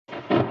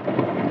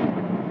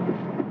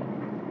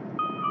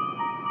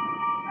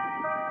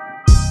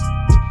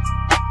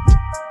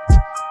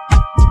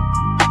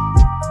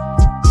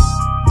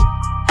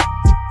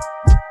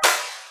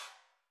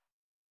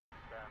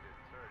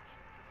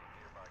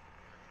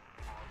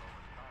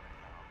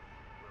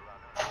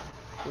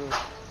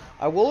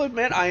I will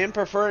admit I am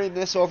preferring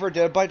this over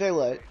Dead by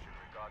Daylight.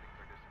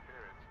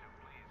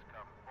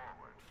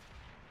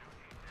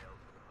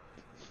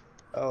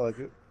 I like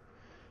it.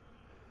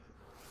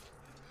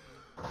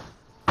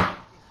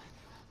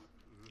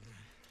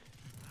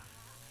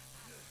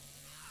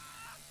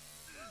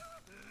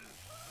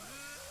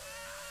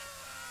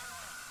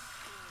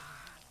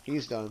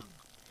 He's done.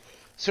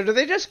 So do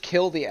they just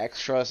kill the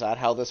extras? Is that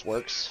how this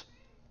works?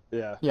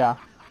 Yeah. Yeah.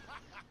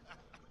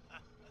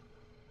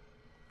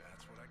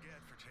 That's what I get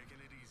for taking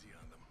it easy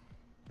on them.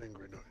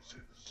 Angry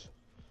noises.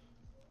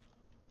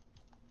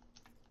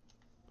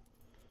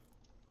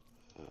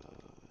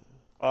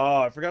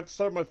 Oh, I forgot to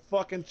start my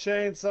fucking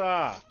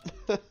chainsaw.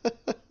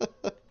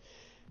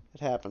 It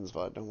happens,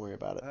 bud. Don't worry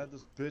about it. I had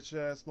this bitch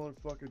ass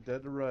motherfucker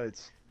dead to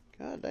rights.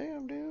 God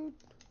damn, dude.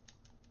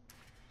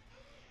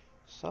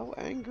 So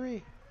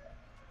angry.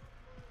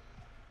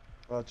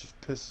 Oh, it just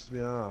pisses me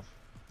off.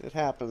 It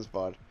happens,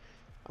 bud.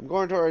 I'm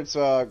going towards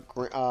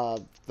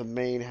the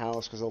main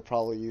house because they'll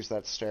probably use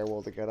that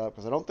stairwell to get up.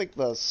 Because I don't think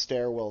the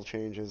stairwell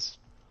changes.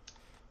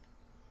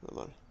 Come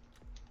on.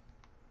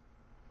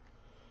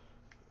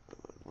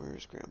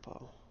 Where's Grandpa?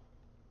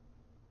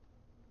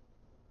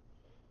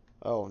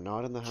 Oh,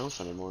 not in the house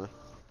anymore.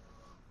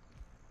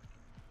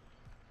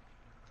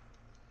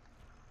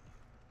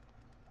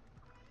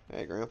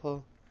 Hey, Grandpa.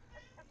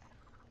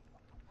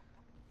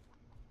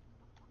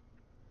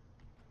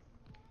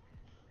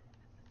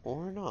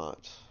 Or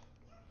not.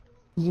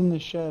 He's in the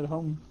shed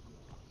home.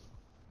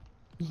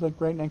 He's like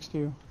right next to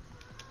you.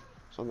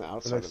 He's on the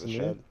outside Next of the to me?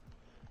 shed.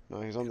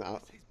 No, he's on the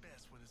out. Tastes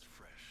best when it's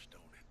fresh,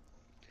 don't it?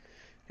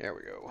 There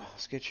we go.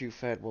 Let's get you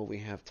fed while we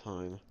have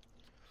time.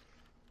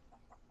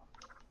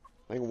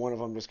 I think one of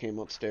them just came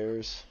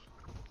upstairs.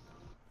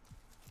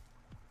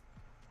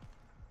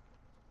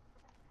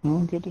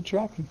 Oh, get to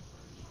tracking.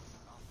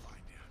 I'll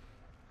find you.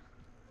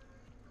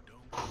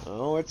 Don't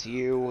Oh, it's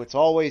you. It's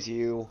always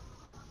you.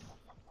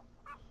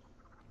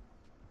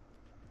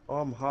 Oh,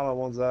 I'm hot on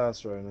one's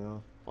ass right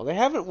now. Well, they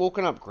haven't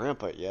woken up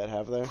Grandpa yet,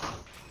 have they?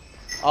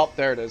 Oh,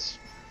 there it is.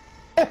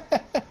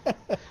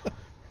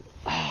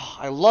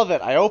 I love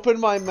it. I open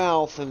my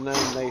mouth and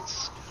then they...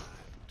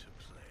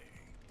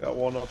 Got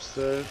one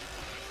upstairs.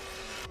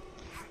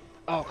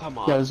 Oh, come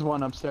on. Yeah, there's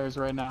one upstairs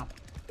right now.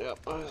 Yep.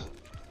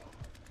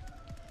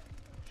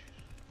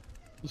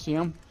 You see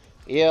him?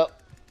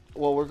 Yep.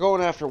 Well, we're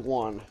going after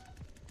one.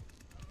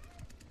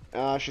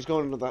 She's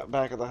going into the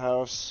back of the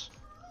house.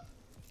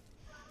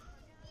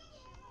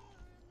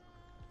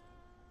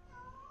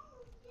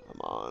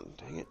 Come on.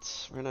 Dang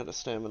it. Ran out of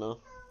stamina.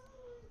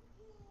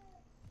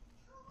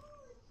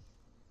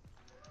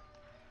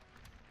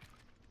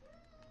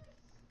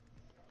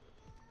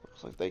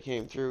 Looks like they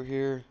came through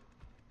here.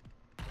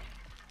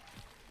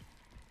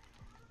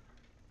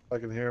 I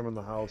can hear him in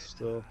the house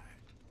still.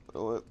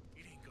 Oh, what?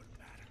 It ain't gonna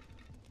matter.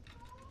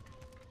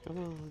 Come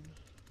on.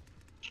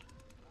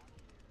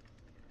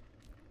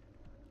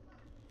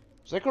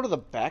 Does that go to the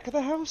back of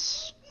the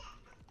house?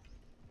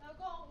 How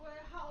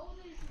old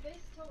is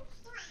this toast?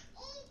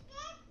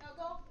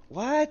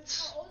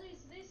 What? How old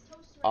is this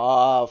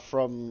toast?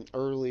 From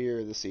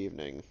earlier this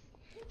evening.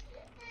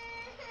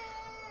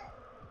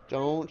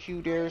 Don't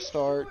you dare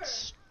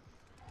start.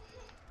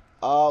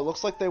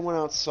 Looks like they went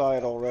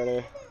outside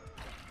already.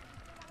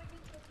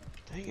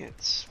 Dang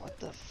it. What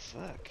the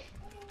fuck?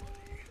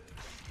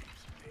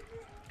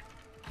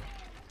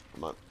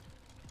 Come on.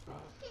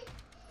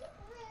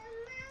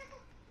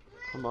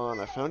 Come on,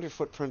 I found your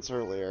footprints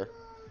earlier.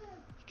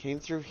 Came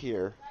through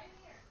here.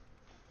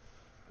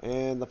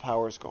 And the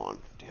power's gone.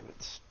 Damn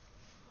it.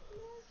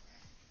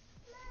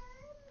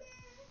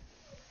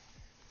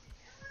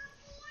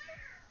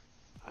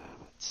 Damn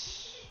it.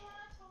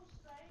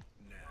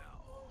 Now,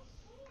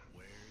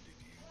 where did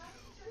you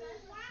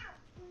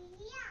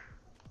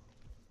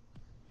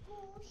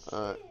go?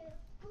 Alright.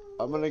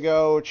 I'm gonna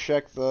go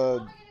check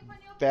the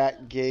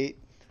back gate.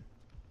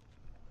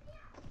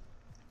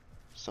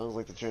 Sounds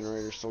like the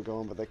generator's still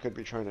going, but they could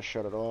be trying to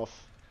shut it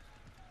off.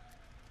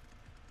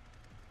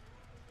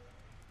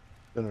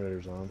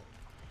 Generator's on.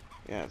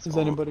 Yeah, it's Does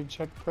on. anybody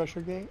check pressure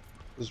gate?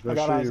 Just I make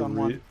got sure eyes you on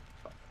one.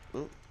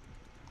 Oh.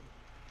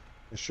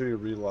 Make sure you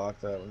relock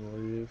that when you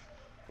leave.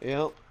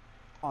 Yep.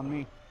 On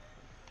me.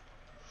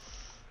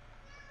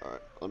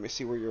 Alright, let me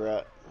see where you're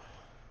at.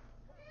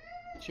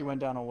 She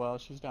went down a well.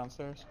 She's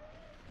downstairs.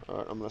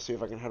 Alright, I'm gonna see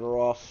if I can head her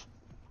off.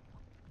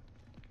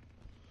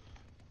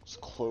 Let's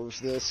close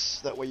this,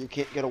 that way you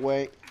can't get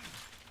away.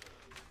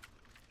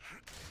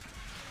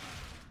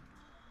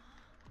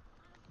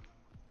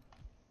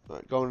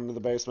 Alright, going into the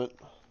basement.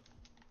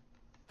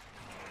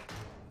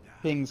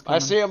 Ping's coming. I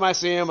see him, I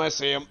see him, I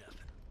see him.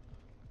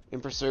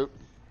 In pursuit.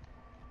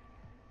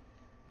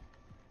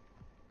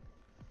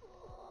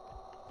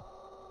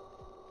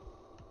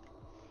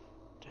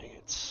 Dang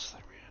it,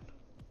 they ran.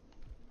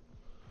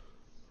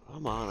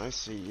 Come on, I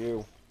see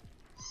you.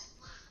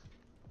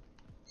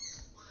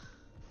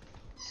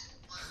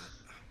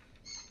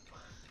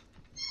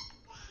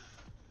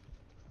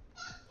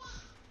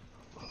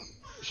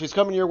 She's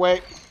coming your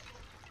way.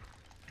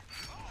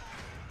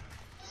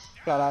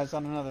 Got eyes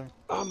on another.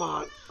 Come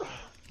on.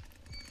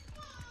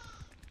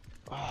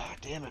 Ah,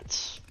 damn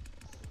it.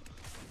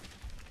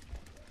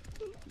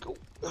 Go.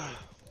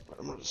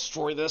 I'm gonna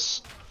destroy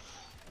this.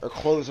 Or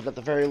close it at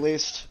the very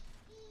least.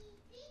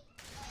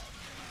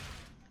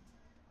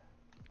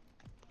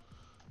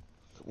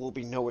 There will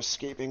be no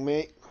escaping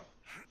me.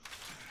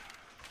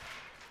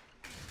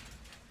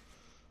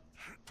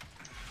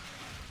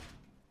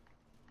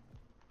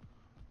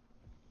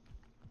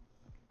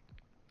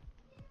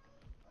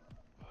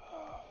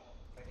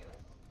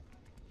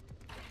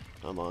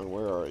 Come on,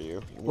 where are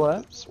you? You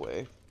What? This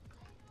way.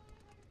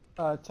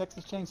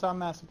 Texas Chainsaw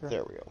Massacre.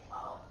 There we go.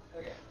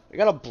 I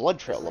got a blood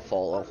trail to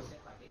follow.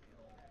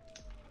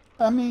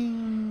 I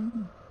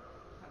mean,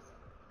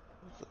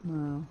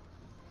 no.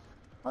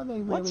 Are they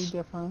What? really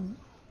different?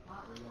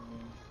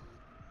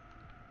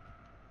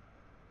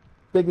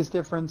 Biggest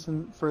difference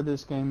for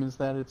this game is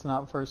that it's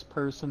not first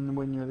person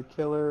when you're the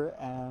killer,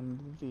 and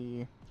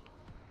the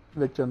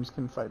victims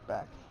can fight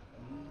back.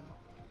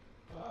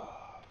 Don't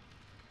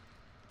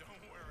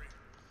worry.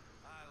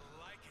 I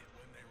like it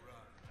when they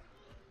run.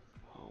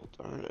 Oh,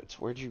 darn it.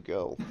 Where'd you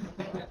go? You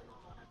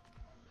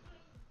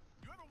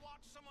ever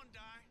watch someone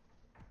die?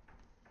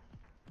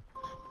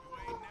 You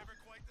ain't never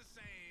quite the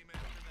same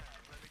after that,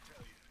 let me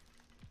tell you.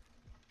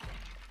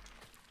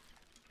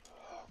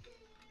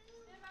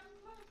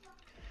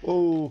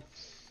 Oh,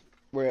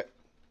 Where?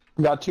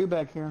 Got two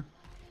back here.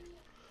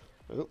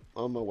 Oh,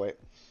 on my way.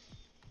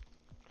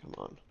 Come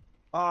on.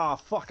 ah,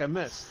 fuck! I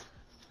missed.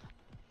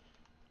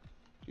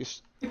 You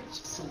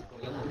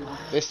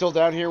they still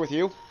down here with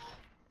you?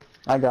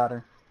 I got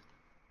her.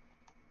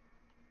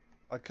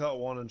 I cut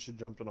one and she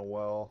jumped in a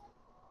well.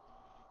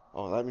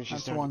 Oh, that means she's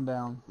That's down. one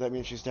down. That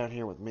means she's down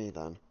here with me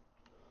then.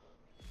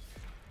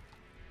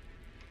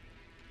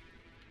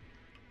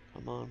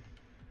 Come on.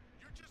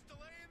 You're just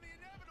delaying the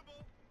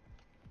inevitable.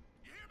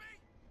 You hear me?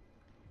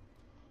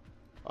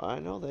 I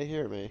know they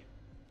hear me.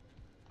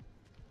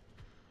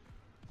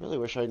 Really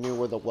wish I knew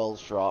where the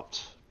wells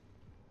dropped.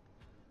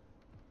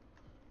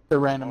 They're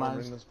Oh, bring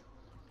randomized. this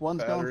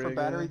One's going battery for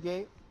battery again.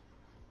 gate.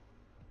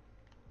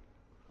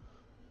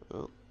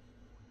 Oh.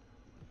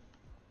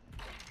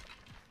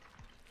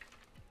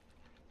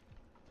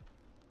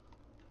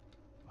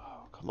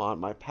 Oh, come on.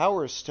 My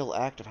power is still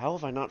active. How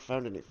have I not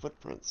found any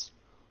footprints?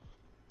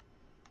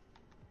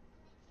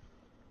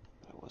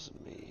 That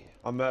wasn't me.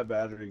 I'm at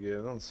battery gate.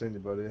 I don't see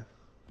anybody.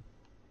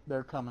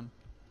 They're coming.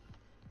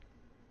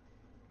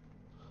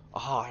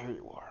 Ah, here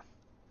you are.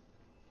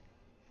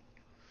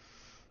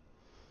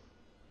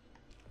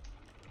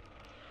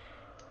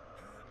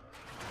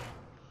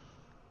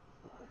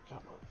 Come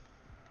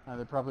on.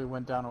 They probably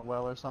went down a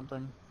well or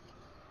something.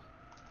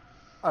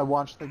 I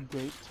watched the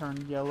gate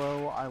turn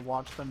yellow. I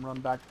watched them run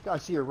back. I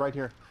see her right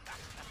here.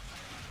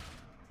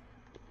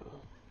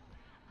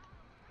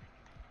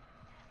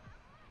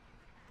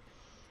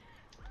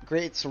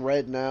 Grate's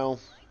red now.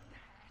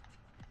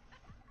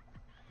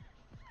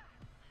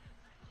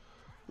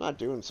 Not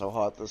doing so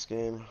hot this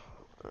game.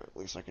 Or at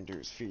least I can do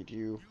is feed you.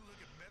 You looking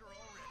better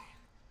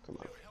already. Come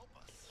on. Better help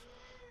us.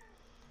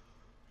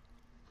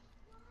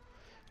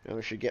 Now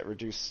we should get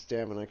reduced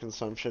stamina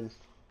consumption.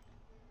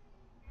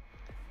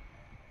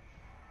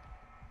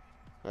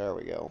 There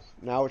we go.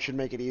 Now it should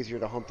make it easier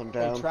to hunt them Hey,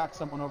 down. track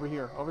someone over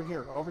here. Over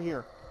here. Over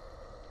here.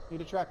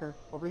 Need a tracker.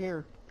 Over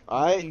here.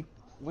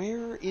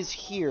 Where is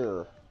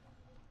here?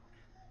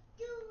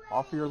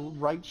 Off your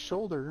right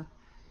shoulder.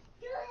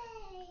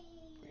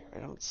 I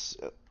don't see.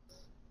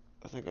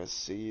 I think I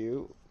see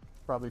you.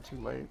 Probably too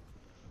late.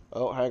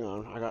 Oh, hang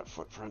on. I got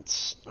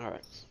footprints.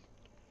 Alright.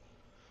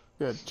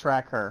 Good.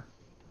 Track her.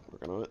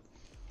 Working on it.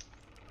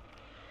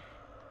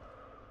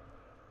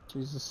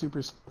 She's a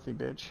super stealthy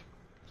bitch.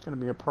 It's gonna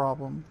be a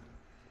problem.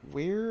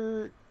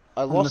 Where?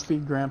 I I'm gonna lost.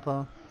 feed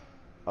Grandpa.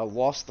 I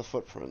lost the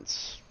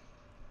footprints.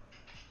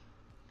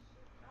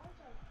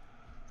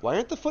 Why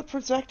aren't the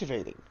footprints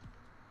activating?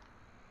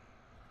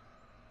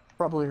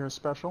 Probably her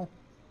special.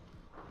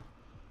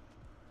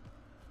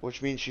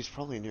 Which means she's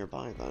probably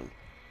nearby then.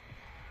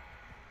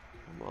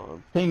 Come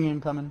on. Ping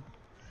incoming.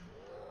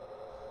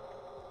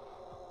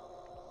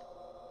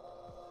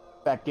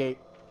 Back gate.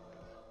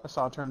 I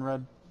saw it turn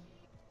red.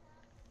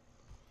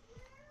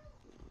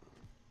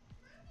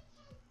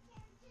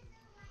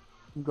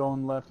 I'm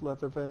going left,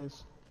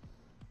 Leatherface.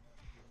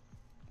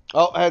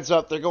 Oh, heads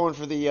up. They're going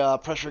for the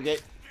pressure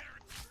gate.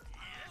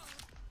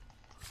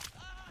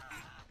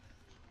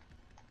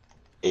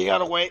 You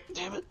gotta wait.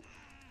 Damn it.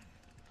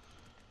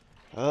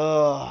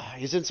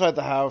 He's inside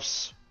the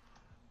house.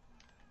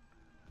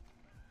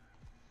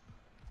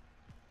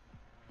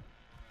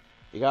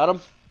 You got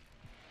him?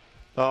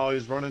 Oh,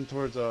 he's running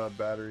towards a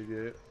battery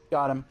gate.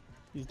 Got him.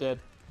 He's dead.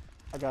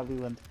 I got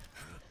Leland.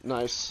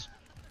 Nice.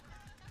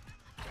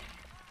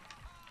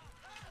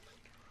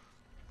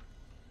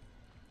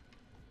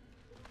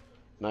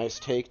 Nice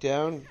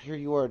takedown. Here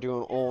you are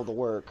doing all the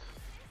work.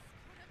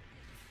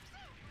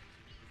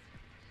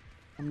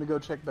 I'm gonna go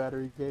check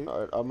battery gate.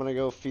 Alright, I'm gonna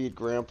go feed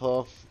Grandpa.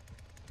 Ain't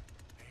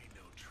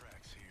no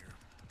tracks here.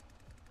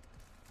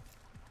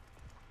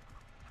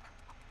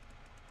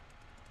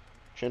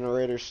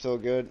 Generator's still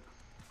good.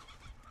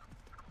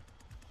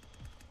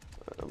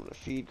 I'm gonna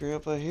feed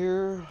Grandpa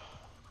here.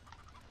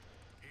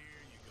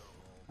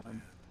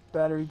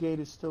 Battery gate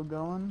is still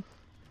going.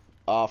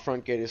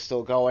 Front gate is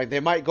still going.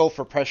 They might go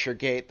for pressure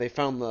gate. They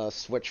found the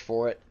switch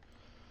for it.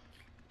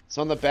 It's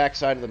on the back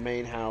side of the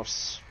main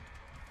house.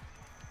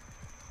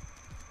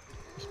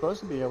 You're supposed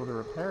to be able to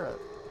repair it.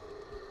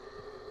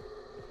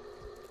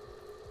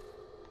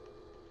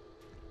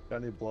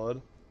 Got any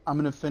blood? I'm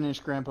gonna finish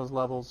Grandpa's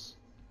levels.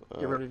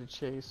 Get ready to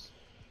chase.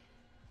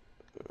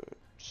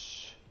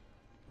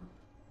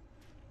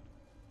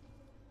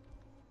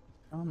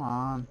 Come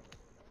on.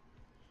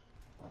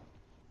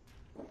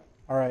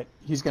 Alright,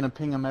 he's gonna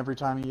ping him every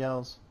time he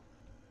yells.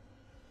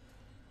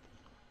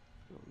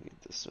 Don't need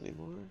this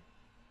anymore.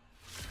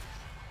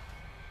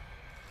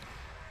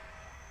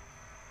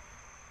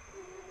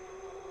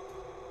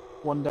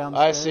 One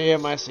downstairs.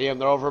 I see him.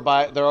 They're over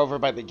by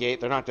the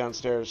gate. They're not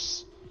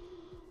downstairs.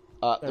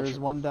 There's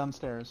one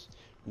downstairs.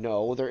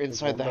 No, they're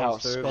inside the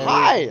house. downstairs. There's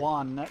Hi!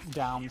 one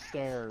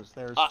downstairs.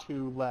 There's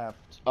two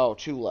left. Oh,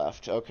 two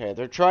left. Okay,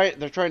 they're trying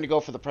to go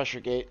for the pressure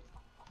gate.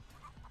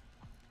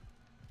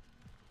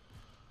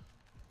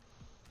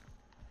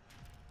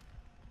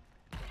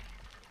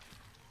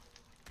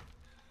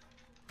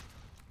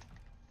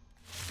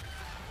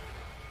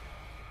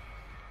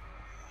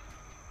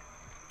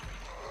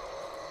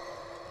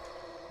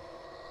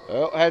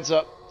 Oh, heads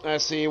up. I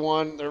see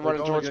one. They're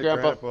running towards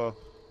Grandpa.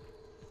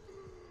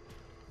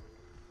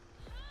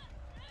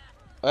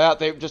 Yeah,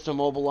 they just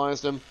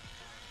immobilized him.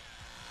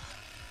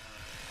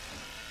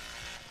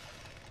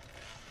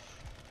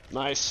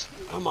 Nice.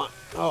 Come on.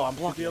 Oh, I'm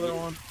blocking The other you.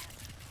 one.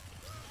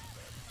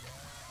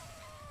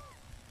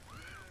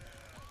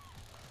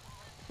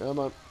 Come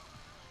on.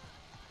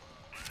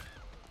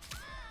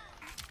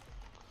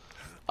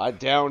 I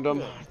downed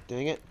him.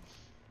 Dang it.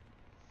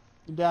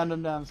 You downed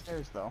him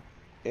downstairs though.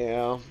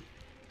 Yeah.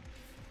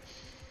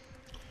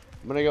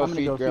 I'm gonna go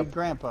feed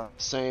Grandpa.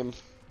 Same.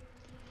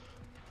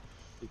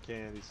 He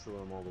can't. He's still As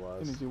soon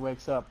immobilized. as he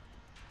wakes up.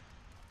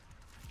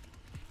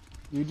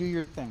 You do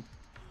your thing.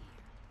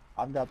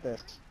 I've got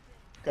this.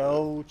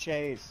 Go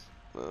chase.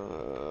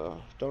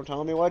 Don't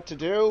tell me what to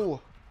do.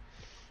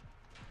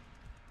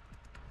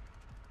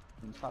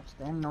 And stop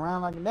standing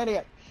around like an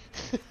idiot.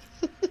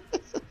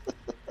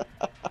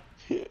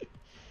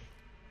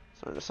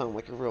 Starting to sound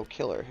like a real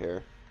killer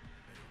here.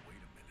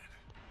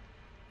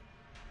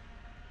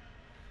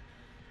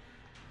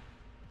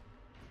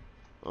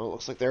 Oh,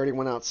 looks like they already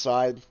went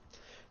outside.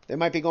 They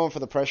might be going for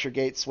the pressure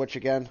gate switch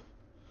again.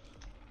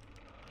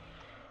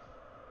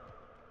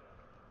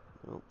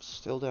 Nope,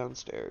 still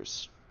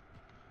downstairs.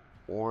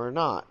 Or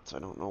not. I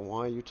don't know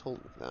why you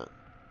told me that.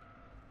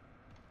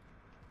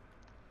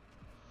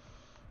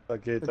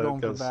 That gate They're that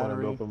going for got slammed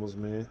battery. open was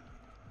me.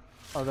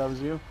 Oh, that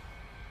was you?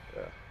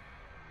 Yeah.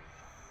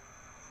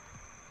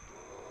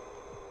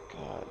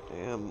 God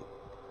damn.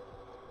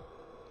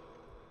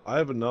 I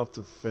have enough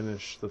to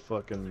finish the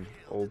fucking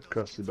old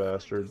crusty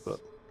bastard, but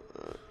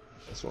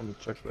I just wanted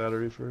to check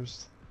battery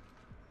first.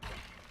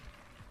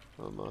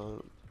 Come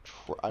on.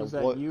 Was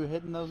that you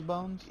hitting those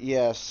bones?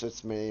 Yes,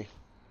 it's me.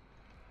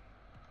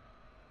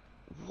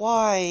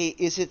 Why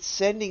is it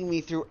sending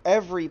me through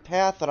every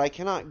path that I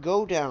cannot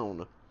go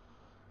down?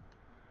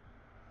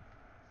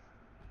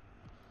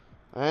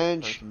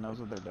 And Person knows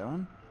what they're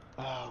doing.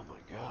 oh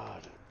my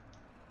god.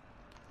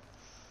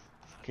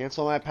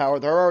 Cancel my power.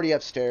 They're already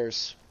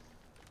upstairs.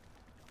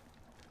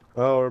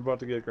 Oh, we're about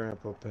to get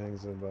Grandpa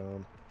pings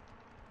inbound.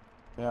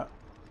 Yeah.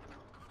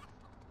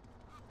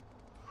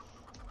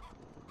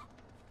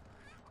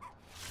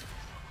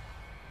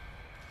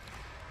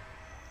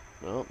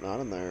 Nope, not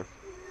in there.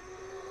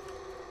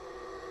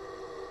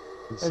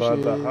 Inside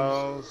she the is.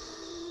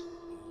 house.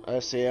 I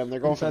see them. They're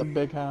going Inside for the the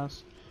big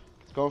house.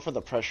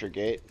 pressure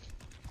gate.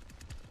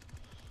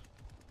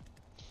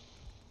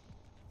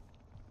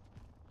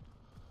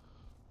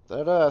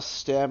 That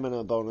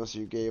stamina bonus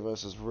you gave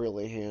us is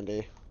really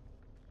handy.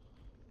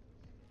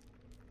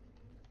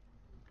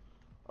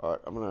 Alright,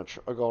 I'm gonna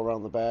I'll go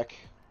around the back.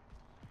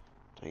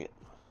 Dang it.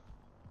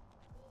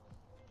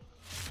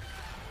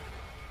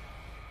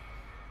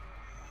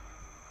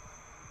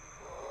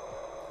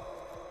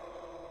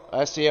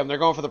 I see them. They're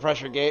going for the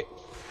pressure gate.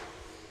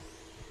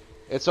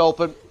 It's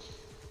open.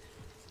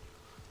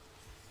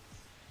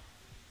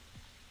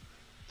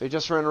 They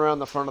just ran around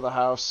the front of the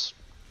house.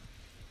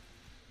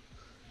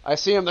 I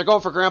see them. They're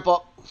going for Grandpa.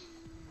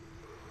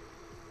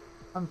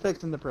 I'm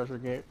fixing the pressure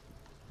gate.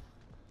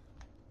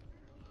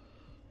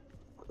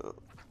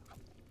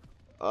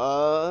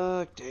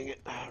 Dang it.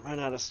 I ran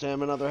out of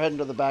stamina. They're heading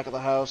to the back of the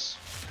house.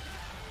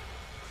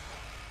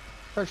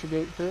 Pressure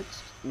gate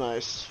fixed.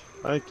 Nice.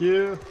 Thank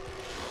you.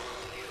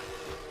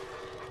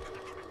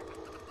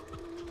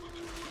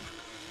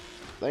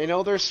 They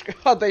know they're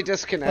they They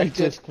disconnected.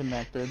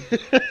 disconnected.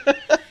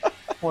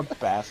 What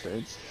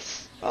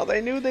bastards. Oh,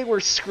 they knew they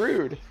were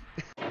screwed.